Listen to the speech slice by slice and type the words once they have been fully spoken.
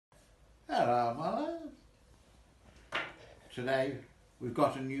Hello, Mother. Today we've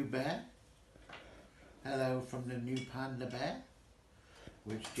got a new bear. Hello from the new Panda bear,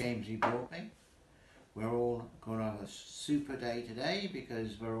 which Jamesy brought me. We're all going to have a super day today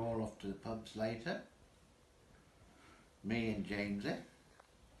because we're all off to the pubs later. Me and Jamesy.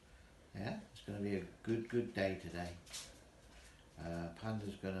 Yeah, it's going to be a good day today.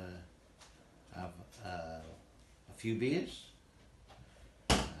 Panda's going to have a few beers.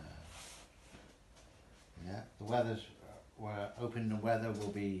 Yeah, the we're hoping the weather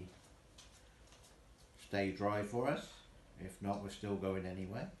will stay dry for us. If not, we're still going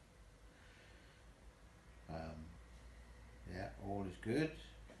anyway. Yeah, all is good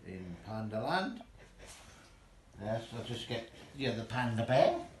in Panda land. Yes, I'll just get the other panda bear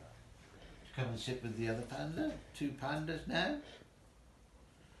to come and sit with the other panda. Two pandas now.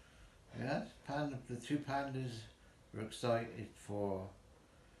 Yes, the two pandas are excited for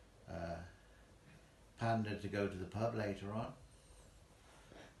Panda to go to the pub later on.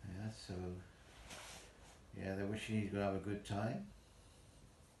 Yeah, so yeah, they're wishing he's going to have a good time.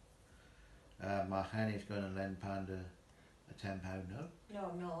 My Hanny's going to lend Panda a £10 note. No,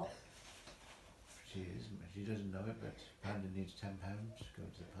 I'm not. She is. She doesn't know it, but Panda needs £10 to go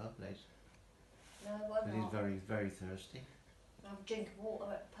to the pub later. No, I'm but not. He's very thirsty. I'll drink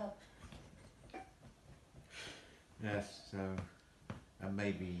water at the pub. Yes, so and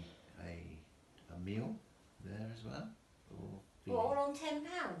maybe a meal there as well. All on £10?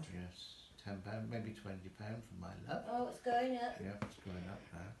 Yes, £10, maybe £20 for my love. Oh, it's going up. Yeah, it's going up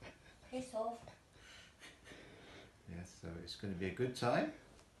now. Piss off. Yes, so it's going to be a good time.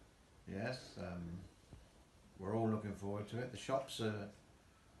 Yes, we're all looking forward to it. The shops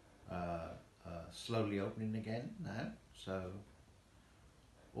are slowly opening again now, so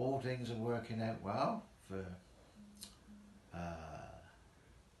all things are working out well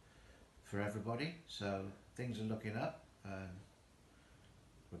for everybody. So things are looking up.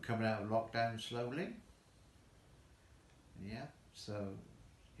 We're coming out of lockdown slowly. Yeah, so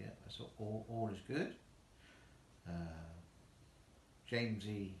yeah, so all is good.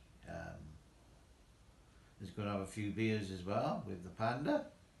 Jamesy is going to have a few beers as well with the Panda.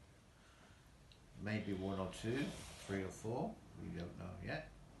 Maybe 1 or 2, 3 or 4, we don't know yet,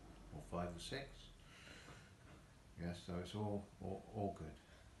 or 5 or 6. Yeah, so it's all good.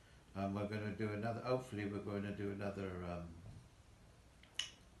 And we're going to do another, hopefully we're going to do another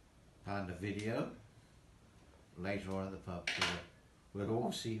Panda video later on at the pub. So we'll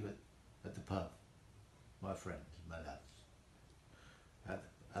all see you at the pub, my friends, my lads.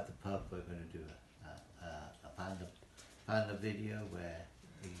 At the pub we're going to do a Panda video where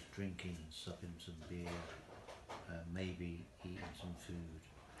he's drinking and supping some beer, maybe eating some food,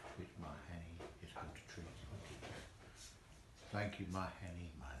 which my Henny is going to treat him. Thank you, my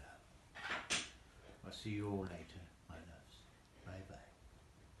Henny, my love. I'll see you all later.